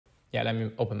Yeah, let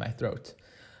me open my throat.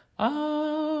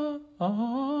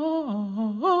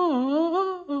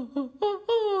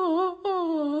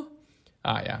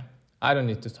 Yeah, I don't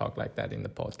need to talk like that in the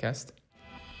podcast.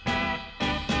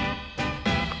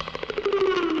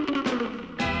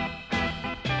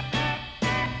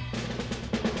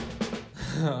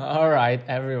 All right,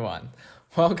 everyone.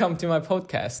 Welcome to my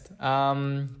podcast.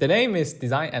 The name is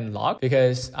Design and Log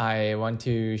because I want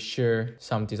to share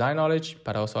some design knowledge,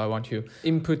 but also I want to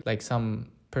input like some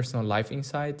personal life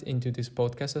insight into this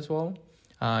podcast as well.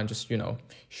 Just,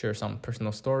 share some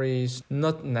personal stories,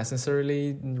 not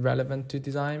necessarily relevant to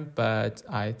design, but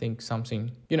I think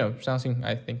something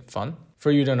I think fun.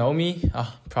 For you to know me,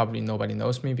 probably nobody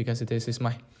knows me because this is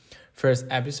my first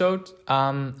episode.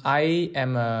 I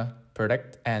am a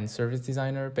product and service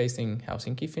designer based in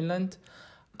Helsinki, Finland.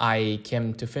 I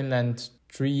came to Finland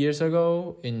 3 years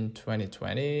ago in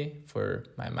 2020 for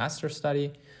my master's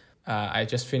study. I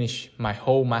just finished my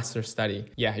whole master's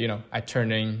study. Yeah, I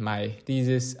turned in my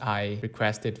thesis. I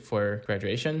requested for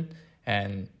graduation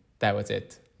and that was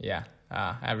it. Yeah,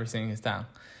 everything is done.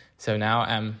 So now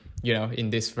I'm, in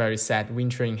this very sad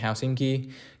winter in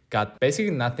Helsinki, got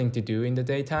basically nothing to do in the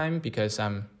daytime because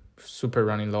I'm super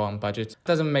running low on budget.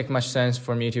 Doesn't make much sense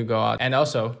for me to go out. And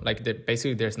also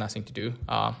basically there's nothing to do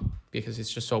because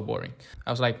it's just so boring.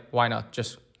 I was like, why not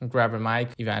just grab a mic?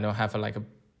 Even I don't have a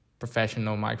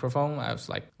professional microphone. I was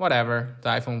like, whatever, the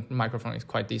iPhone microphone is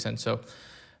quite decent. So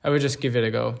I will just give it a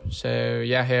go. So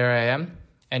yeah, here I am.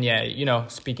 And yeah,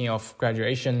 speaking of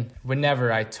graduation,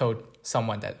 whenever I told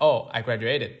someone that, I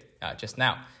graduated just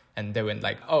now, and they went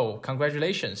like, oh,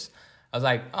 congratulations. I was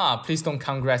like, please don't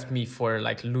congratulate me for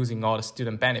losing all the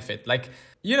student benefit.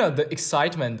 The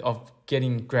excitement of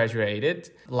getting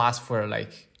graduated lasts for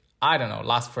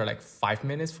 5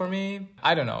 minutes for me.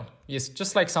 I don't know. It's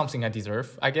just something I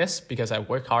deserve, I guess, because I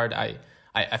work hard. I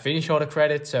finish all the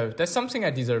credits. So that's something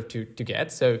I deserve to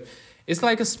get. So it's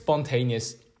like a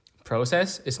spontaneous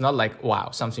process. It's not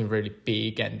wow, something really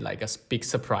big and a big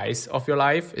surprise of your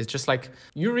life. It's just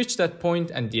you reach that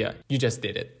point and yeah, you just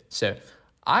did it. So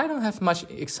I don't have much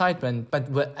excitement, but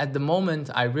at the moment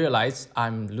I realized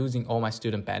I'm losing all my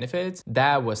student benefits.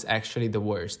 That was actually the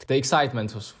worst. The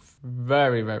excitement was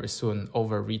very, very soon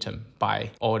overwritten by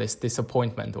all this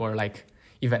disappointment or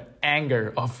even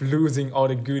anger of losing all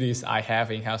the goodies I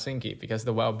have in Helsinki because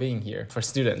the well-being here for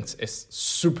students is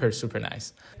super, super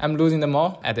nice. I'm losing them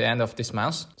all at the end of this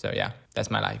month. So yeah, that's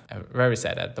my life. I'm very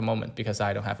sad at the moment because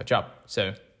I don't have a job.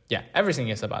 So yeah, everything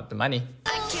is about the money.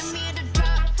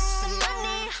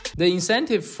 The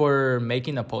incentive for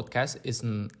making a podcast is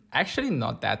actually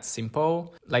not that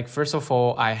simple. First of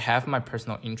all, I have my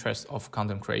personal interest of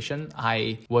content creation.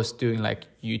 I was doing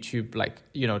YouTube,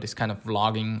 this kind of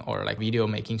vlogging or video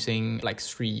making thing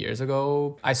 3 years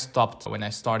ago. I stopped when I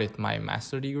started my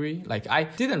master degree. I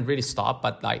didn't really stop,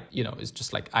 but it's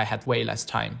just I had way less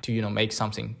time to, make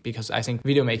something because I think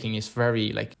video making is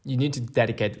very you need to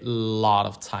dedicate a lot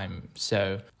of time.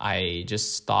 So I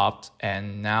just stopped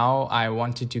and now I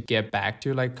wanted to get back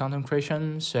to content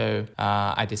creation. So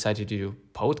I decided to do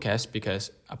podcast because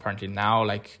apparently now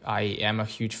I am a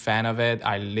huge fan of it.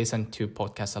 I listen to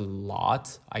podcasts a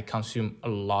lot. I consume a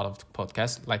lot of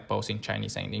podcasts both in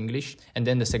Chinese and English. And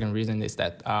then the second reason is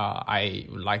that I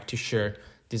like to share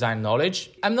design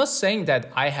knowledge. I'm not saying that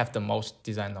I have the most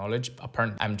design knowledge.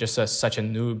 Apparently I'm just such a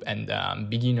noob and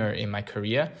beginner in my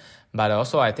career. But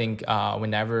also I think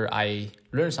whenever I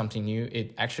learn something new,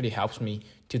 it actually helps me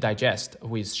to digest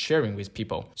with sharing with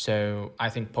people. So I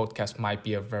think podcast might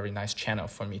be a very nice channel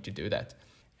for me to do that.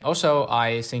 Also,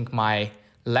 I think my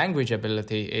language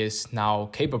ability is now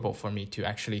capable for me to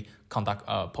actually conduct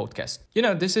a podcast.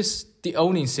 This is the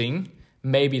only thing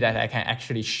maybe that I can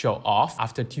actually show off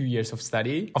after 2 years of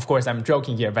study. Of course, I'm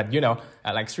joking here, but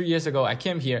 3 years ago, I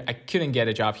came here, I couldn't get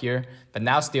a job here, but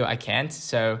now still I can't.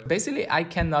 So basically, I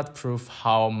cannot prove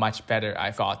how much better I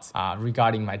got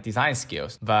regarding my design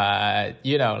skills. But,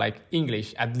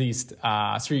 English, at least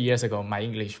 3 years ago, my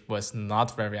English was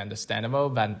not very understandable.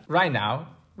 But right now,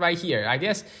 right here, I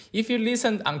guess if you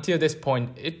listen until this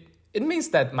point, it means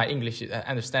that my English is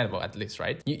understandable at least,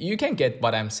 right? You can get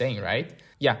what I'm saying, right?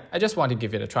 Yeah, I just want to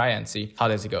give it a try and see how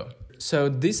does it go. So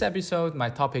this episode, my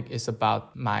topic is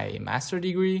about my master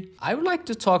degree. I would like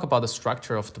to talk about the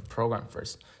structure of the program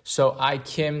first. So I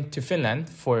came to Finland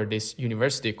for this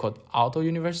university called Aalto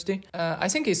University. I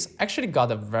think it's actually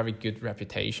got a very good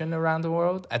reputation around the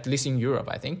world, at least in Europe,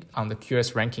 I think. On the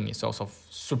QS ranking, it's also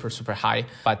super, super high,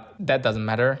 but that doesn't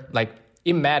matter.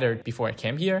 It mattered before I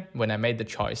came here when I made the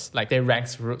choice. They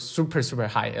ranked super, super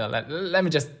high. Let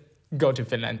me just go to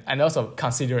Finland. And also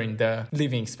considering the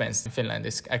living expense in Finland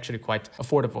is actually quite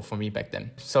affordable for me back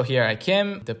then. So here I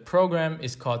came. The program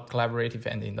is called Collaborative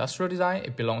and Industrial Design.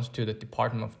 It belongs to the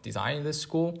Department of Design in this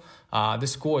school.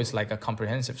 This school is like a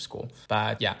comprehensive school,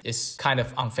 but yeah, it's kind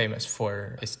of unfamous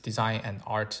for its design and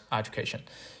art education.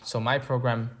 So my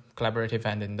program, Collaborative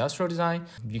and Industrial Design,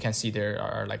 you can see there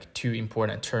are like two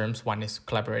important terms. One is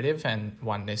collaborative and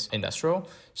one is industrial.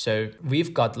 So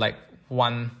we've got like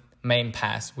one main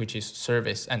path, which is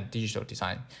service and digital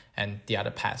design, and the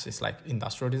other path is like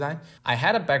industrial design. I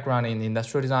had a background in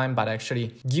industrial design, but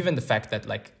actually, given the fact that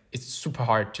like it's super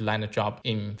hard to land a job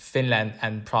in Finland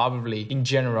and probably in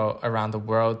general around the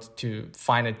world to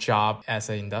find a job as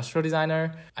an industrial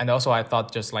designer. And also I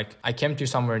thought just like I came to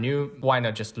somewhere new, why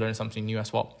not just learn something new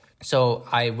as well? So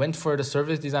I went for the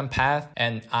service design path,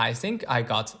 and I think I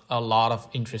got a lot of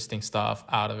interesting stuff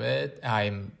out of it.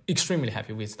 I'm extremely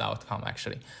happy with the outcome,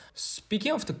 actually.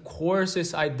 Speaking of the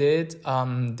courses I did,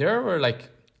 there were like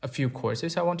a few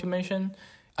courses I want to mention.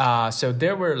 So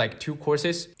there were like two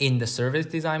courses in the service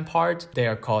design part. They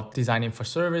are called Designing for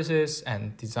Services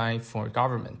and Design for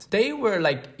Government. They were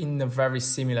like in a very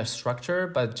similar structure,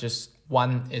 but just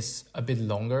one is a bit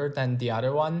longer than the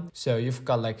other one. So you've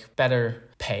got like better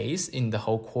pace in the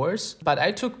whole course. But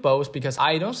I took both because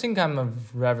I don't think I'm a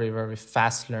very, very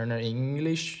fast learner in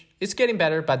English. It's getting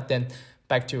better, but then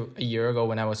back to a year ago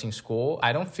when I was in school,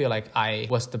 I don't feel like I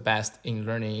was the best in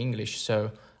learning English.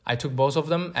 So I took both of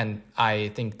them, and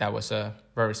I think that was a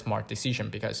very smart decision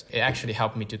because it actually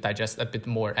helped me to digest a bit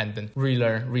more and then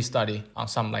relearn, restudy on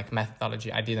some like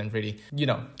methodology I didn't really,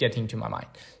 get into my mind.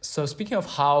 So speaking of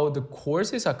how the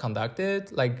courses are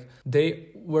conducted, like they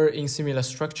were in similar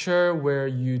structure where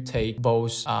you take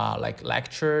both like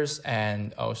lectures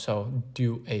and also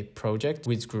do a project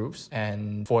with groups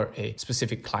and for a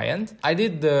specific client. I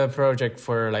did the project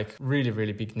for like really,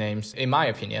 really big names, in my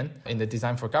opinion. In the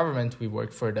Design for Government, we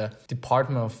worked for the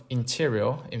Department of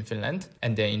Interior in Finland.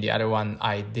 And then in the other one,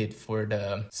 I did for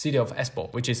the city of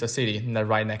Espoo, which is a city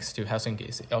right next to Helsinki.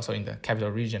 It's also in the capital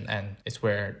region, and it's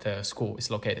where the school is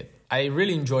located. I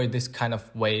really enjoyed this kind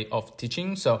of way of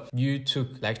teaching. So you took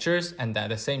lectures and at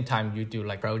the same time you do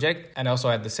like project, and also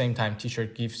at the same time teacher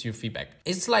gives you feedback.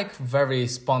 It's like very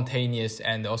spontaneous,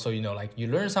 and also, like you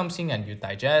learn something and you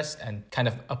digest and kind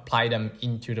of apply them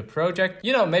into the project.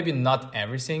 Maybe not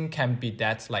everything can be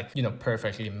that like,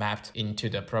 perfectly mapped into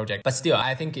the project, but still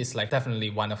I think it's like definitely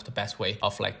one of the best way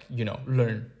of like,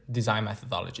 learn design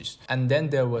methodologies. And then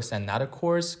there was another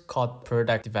course called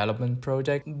Product Development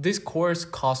Project. This course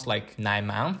cost like 9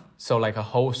 months, so like a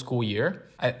whole school year.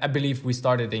 I believe we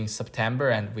started in September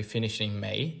and we finished in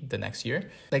May the next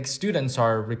year. Like students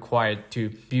are required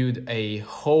to build a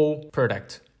whole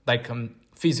product, like a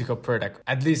physical product.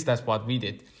 At least that's what we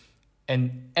did.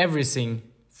 And everything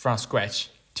from scratch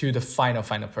to the final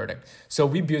product. So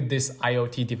we built these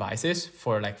IoT devices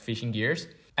for like fishing gears.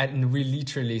 And we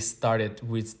literally started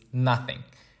with nothing.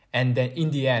 And then in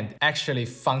the end, actually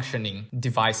functioning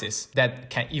devices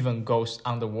that can even go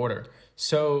underwater.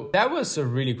 So that was a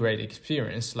really great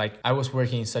experience. Like I was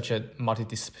working in such a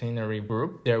multidisciplinary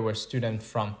group. There were students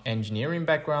from engineering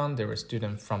background. There were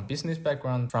students from business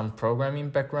background, from programming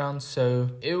background. So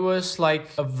it was like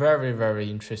a very, very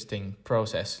interesting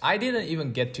process. I didn't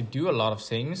even get to do a lot of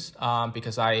things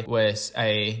because I was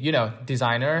a,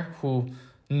 designer who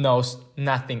knows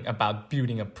nothing about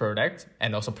building a product.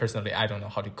 And also personally, I don't know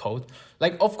how to code.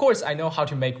 Like, of course, I know how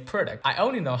to make product. I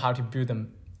only know how to build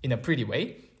them in a pretty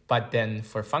way. But then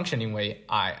for functioning way,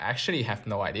 I actually have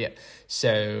no idea.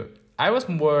 So I was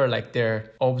more like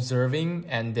there observing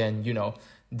and then,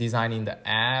 designing the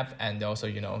app and also,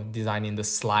 designing the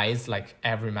slides. Like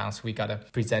every month we gotta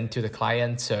present to the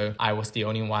client. So I was the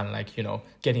only one like,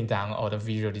 getting down all the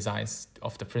visual designs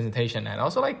of the presentation. And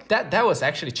also like that was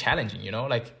actually challenging,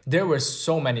 like there were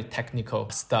so many technical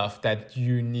stuff that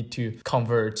you need to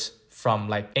convert from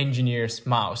like engineer's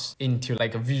mouse into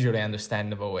like a visually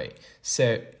understandable way.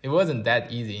 So it wasn't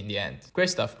that easy in the end.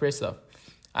 Great stuff.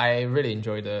 I really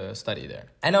enjoyed the study there.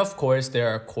 And of course, there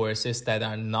are courses that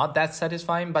are not that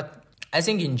satisfying, but I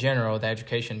think in general, the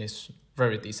education is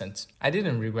very decent. I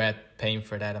didn't regret paying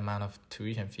for that amount of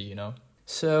tuition fee,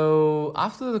 So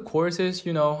after the courses,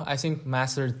 I think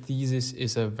master thesis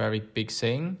is a very big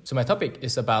thing. So my topic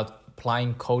is about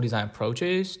applying co-design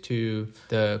approaches to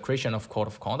the creation of code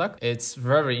of conduct. It's a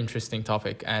very interesting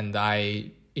topic, and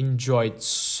I enjoyed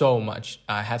so much.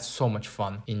 I had so much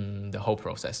fun in the whole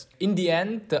process. In the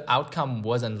end, the outcome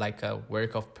wasn't like a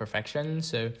work of perfection.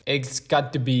 So it's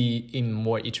got to be in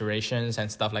more iterations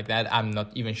and stuff like that. I'm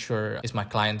not even sure is my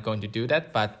client going to do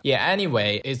that. But yeah,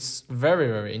 anyway, it's very,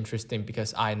 very interesting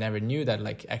because I never knew that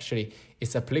like actually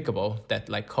it's applicable that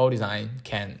like co-design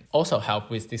can also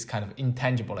help with this kind of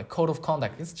intangible like code of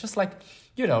conduct. It's just like,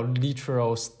 you know,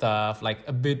 literal stuff, like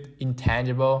a bit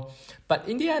intangible. But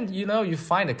in the end, you know, you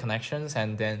find the connections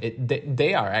and then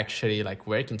they are actually like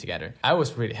working together. I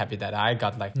was really happy that I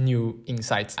got like new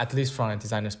insights, at least from a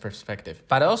designer's perspective.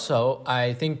 But also,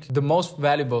 I think the most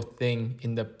valuable thing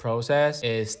in the process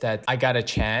is that I got a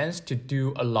chance to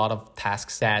do a lot of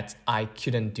tasks that I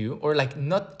couldn't do, or like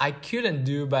not I couldn't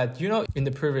do, but you know, in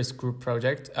the previous group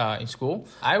project in school,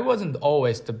 I wasn't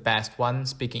always the best one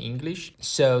speaking English.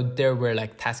 So there were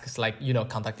like tasks like, you know,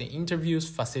 conducting interviews,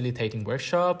 facilitating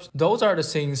workshops. Those are the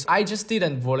things I just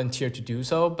didn't volunteer to do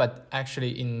so, but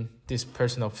actually in this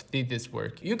personal thesis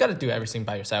work, you got to do everything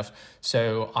by yourself.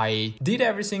 So I did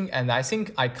everything and I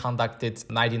think I conducted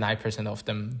 99% of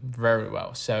them very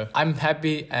well. So I'm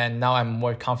happy and now I'm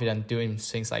more confident doing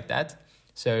things like that.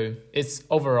 So it's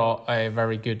overall a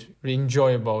very good,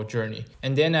 enjoyable journey.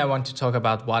 And then I want to talk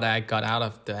about what I got out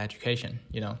of the education,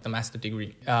 you know, the master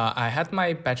degree. I had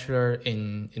my bachelor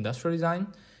in industrial design.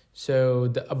 So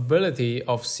the ability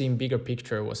of seeing bigger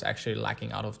picture was actually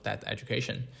lacking out of that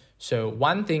education. So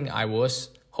one thing I was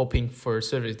hoping for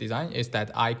service design is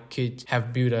that I could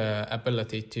have built an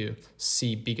ability to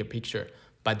see bigger picture.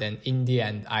 But then in the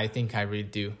end, I think I really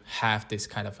do have this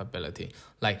kind of ability.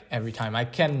 Like every time I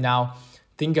can now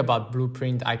think about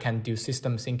blueprint, I can do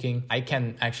system thinking. I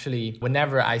can actually,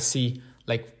 whenever I see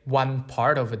like one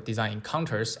part of a design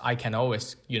encounters, I can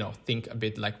always, you know, think a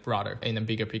bit like broader in a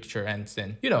bigger picture. And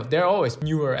then, you know, there are always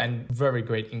newer and very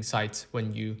great insights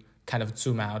when you kind of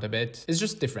zoom out a bit. It's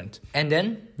just different. And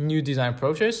then new design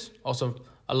approaches, also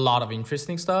a lot of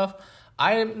interesting stuff.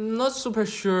 I'm not super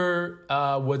sure,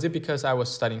 was it because I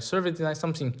was studying service design,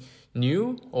 something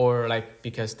new, or like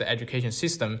because the education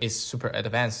system is super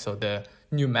advanced, so the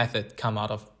new method come out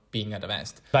of being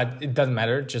advanced. But it doesn't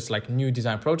matter, just like new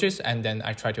design approaches, and then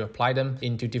I try to apply them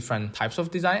into different types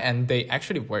of design, and they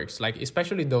actually works, like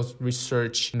especially those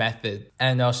research method.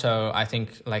 And also I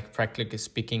think like practically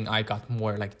speaking, I got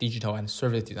more like digital and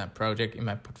service design project in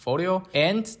my portfolio.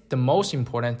 And the most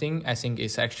important thing I think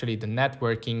is actually the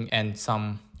networking and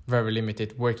some very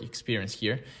limited work experience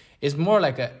here. It's more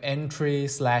like an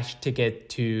entry/ticket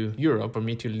to Europe for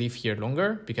me to live here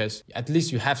longer, because at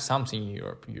least you have something in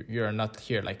Europe. You're not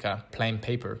here like a plain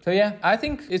paper. So yeah, I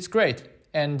think it's great.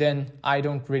 And then I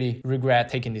don't really regret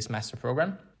taking this master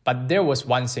program. But there was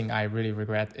one thing I really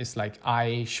regret is like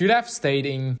I should have stayed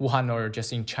in Wuhan or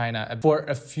just in China for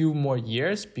a few more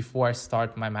years before I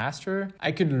start my master.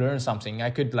 I could learn something. I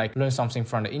could like learn something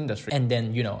from the industry. And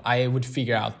then, you know, I would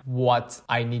figure out what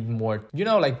I need more, you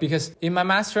know, like because in my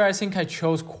master, I think I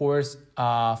chose course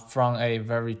from a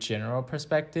very general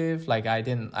perspective. Like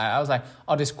I was like,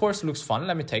 oh, this course looks fun,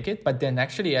 let me take it. But then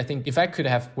actually, I think if I could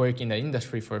have worked in the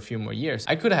industry for a few more years,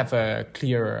 I could have a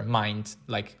clearer mind,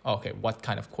 like, okay, what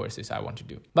kind of courses I want to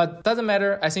do. But doesn't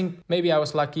matter. I think maybe I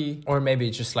was lucky, or maybe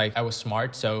just like I was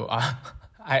smart. So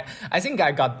I think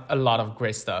I got a lot of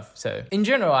great stuff. So in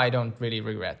general, I don't really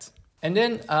regret. And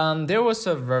then there was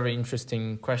a very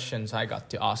interesting questions I got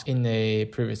to ask in a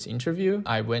previous interview.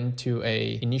 I went to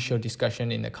a initial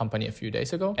discussion in the company a few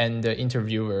days ago, and the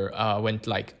interviewer went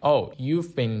like, oh,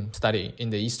 you've been studying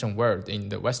in the Eastern world, in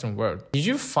the Western world. Did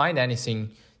you find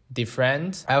anything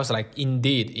different? I was like,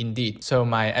 indeed. So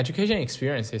my education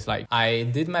experience is like, I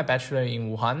did my bachelor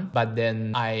in Wuhan, but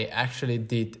then I actually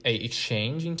did a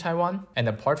exchange in Taiwan. And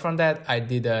apart from that, I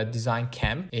did a design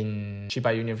camp in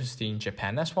Chiba University in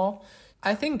Japan as well.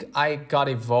 I think I got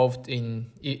involved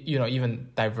in, you know, even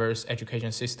diverse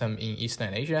education system in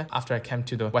Eastern Asia. After I came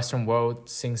to the Western world,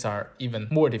 things are even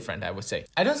more different, I would say.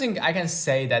 I don't think I can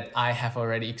say that I have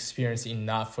already experienced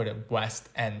enough for the West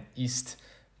and East,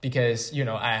 because, you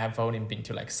know, I have only been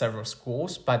to like several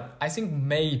schools, but I think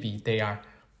maybe they are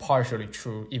partially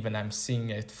true, even I'm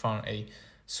seeing it from a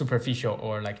superficial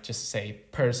or like just say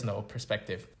personal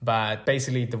perspective. But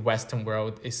basically the Western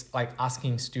world is like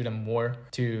asking students more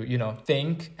to, you know,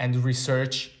 think and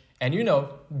research and, you know,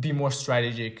 be more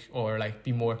strategic or like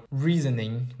be more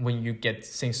reasoning when you get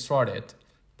things started.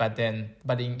 But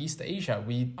in East Asia,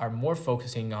 we are more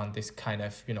focusing on this kind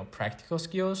of, you know, practical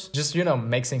skills, just, you know,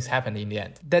 make things happen in the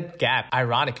end. That gap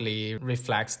ironically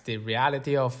reflects the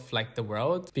reality of like the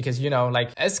world, because, you know, like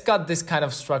it's got this kind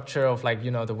of structure of like, you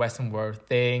know, the Western world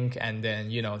think, and then,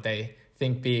 you know, they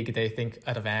think big, they think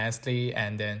advancedly,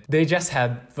 and then they just had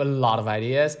a lot of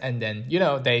ideas, and then, you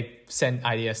know, they send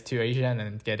ideas to Asia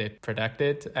and get it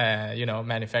produced, you know,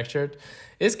 manufactured.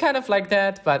 It's kind of like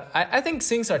that, but I think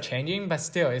things are changing, but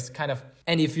still it's kind of.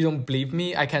 And if you don't believe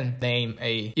me, I can name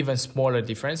even smaller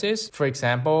differences. For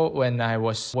example, when I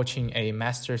was watching a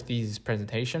master's thesis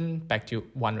presentation back to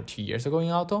 1 or 2 years ago in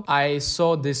Aalto, I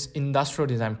saw this industrial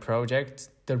design project.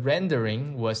 The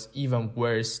rendering was even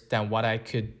worse than what I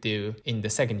could do in the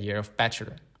second year of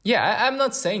bachelor. Yeah, I'm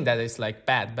not saying that it's like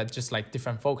bad, but just like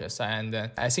different focus. And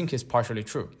I think it's partially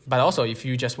true. But also, if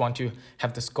you just want to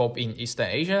have the scope in Eastern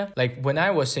Asia, like when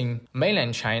I was in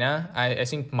mainland China, I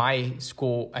think my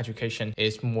school education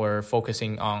is more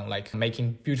focusing on like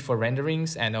making beautiful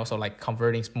renderings and also like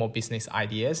converting small business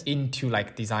ideas into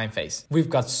like design phase. We've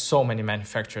got so many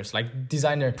manufacturers, like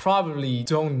designer probably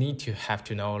don't need to have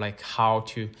to know like how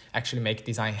to actually make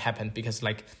design happen, because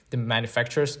like the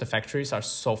manufacturers, the factories are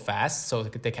so fast, so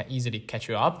they can easily catch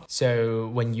you up. So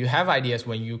when you have ideas,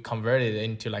 when you convert it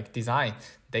into like design,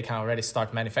 they can already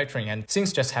start manufacturing and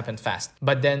things just happen fast.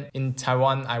 But then in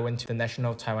Taiwan, I went to the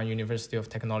National Taiwan University of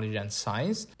Technology and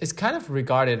Science. It's kind of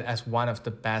regarded as one of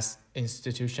the best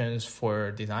institutions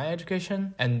for design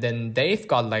education. And then they've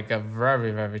got like a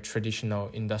very, very traditional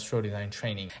industrial design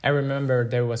training. I remember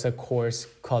there was a course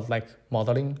called like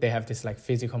modeling. They have this like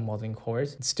physical modeling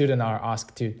course. Students are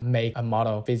asked to make a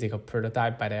model physical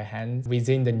prototype by their hand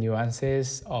within the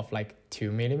nuances of like 2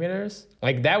 millimeters.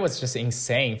 Like that was just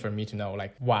insane for me to know,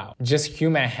 like, wow, just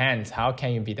human hands, how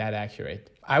can you be that accurate?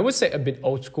 I would say a bit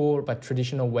old school, but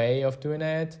traditional way of doing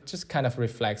it just kind of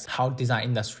reflects how design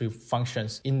industry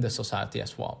functions in the society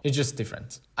as well. It's just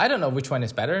different. I don't know which one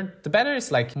is better. The better is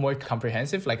like more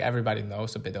comprehensive, like everybody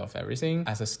knows a bit of everything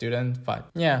as a student, but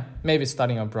yeah, maybe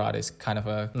studying abroad is kind of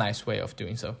a nice way of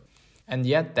doing so. And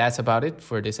yeah, that's about it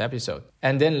for this episode.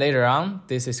 And then later on,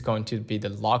 this is going to be the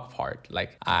log part.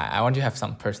 Like I want to have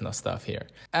some personal stuff here.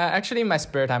 Actually, in my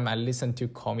spare time, I listen to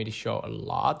comedy show a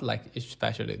lot, like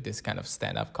especially this kind of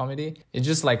stand-up comedy. It's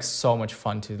just like so much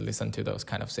fun to listen to those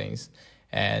kind of things.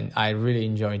 And I really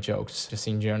enjoy jokes just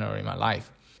in general in my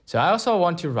life. So I also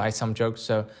want to write some jokes,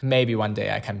 so maybe one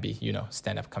day I can be, you know,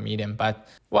 stand-up comedian. But,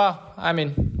 well, I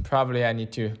mean, probably I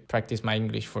need to practice my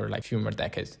English for like a few more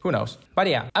decades. Who knows? But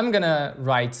yeah, I'm gonna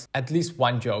write at least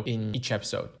one joke in each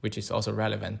episode, which is also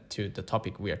relevant to the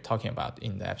topic we are talking about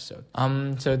in the episode.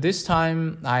 So this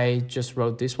time I just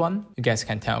wrote this one. You guys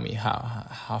can tell me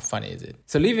how funny is it.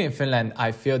 So living in Finland,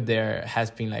 I feel there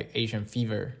has been like Asian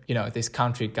fever. You know, this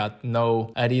country got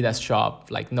no Adidas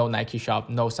shop, like no Nike shop,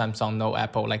 no Samsung, no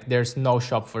Apple. Like there's no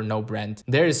shop for no brand.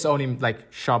 There is only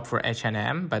like shop for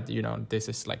H&M, but you know, this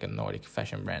is like a Nordic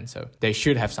fashion brand, so they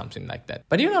should have something like that.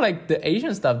 But you know, like the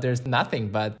Asian stuff, there's nothing,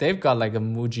 but they've got like a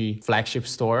Muji flagship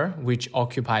store, which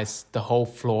occupies the whole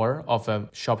floor of a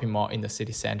shopping mall in the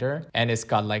city center. And it's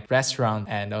got like restaurant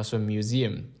and also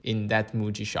museum in that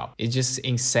Muji shop. It's just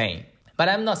insane. But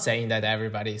I'm not saying that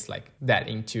everybody is like that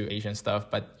into Asian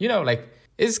stuff, but you know, like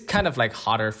it's kind of like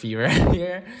hotter fever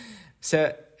here.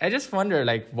 So I just wonder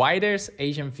like why there's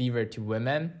Asian fever to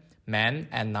women, men,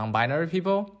 and non-binary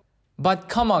people. But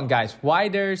come on guys, why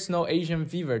there's no Asian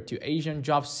fever to Asian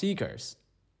job seekers?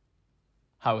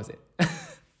 How is it?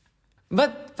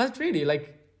 but really,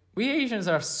 like we Asians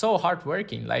are so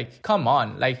hardworking. Like, come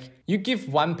on, like you give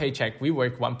one paycheck, we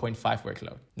work 1.5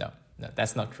 workload. No,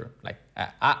 that's not true. Like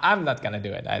I'm not gonna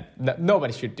do it.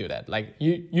 Nobody should do that. Like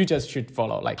you just should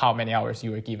follow like how many hours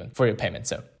you were given for your payment.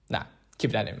 So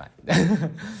keep that in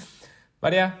mind.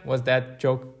 But yeah, was that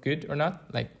joke good or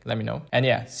not? Like, let me know. And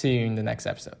yeah, see you in the next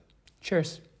episode.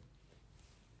 Cheers.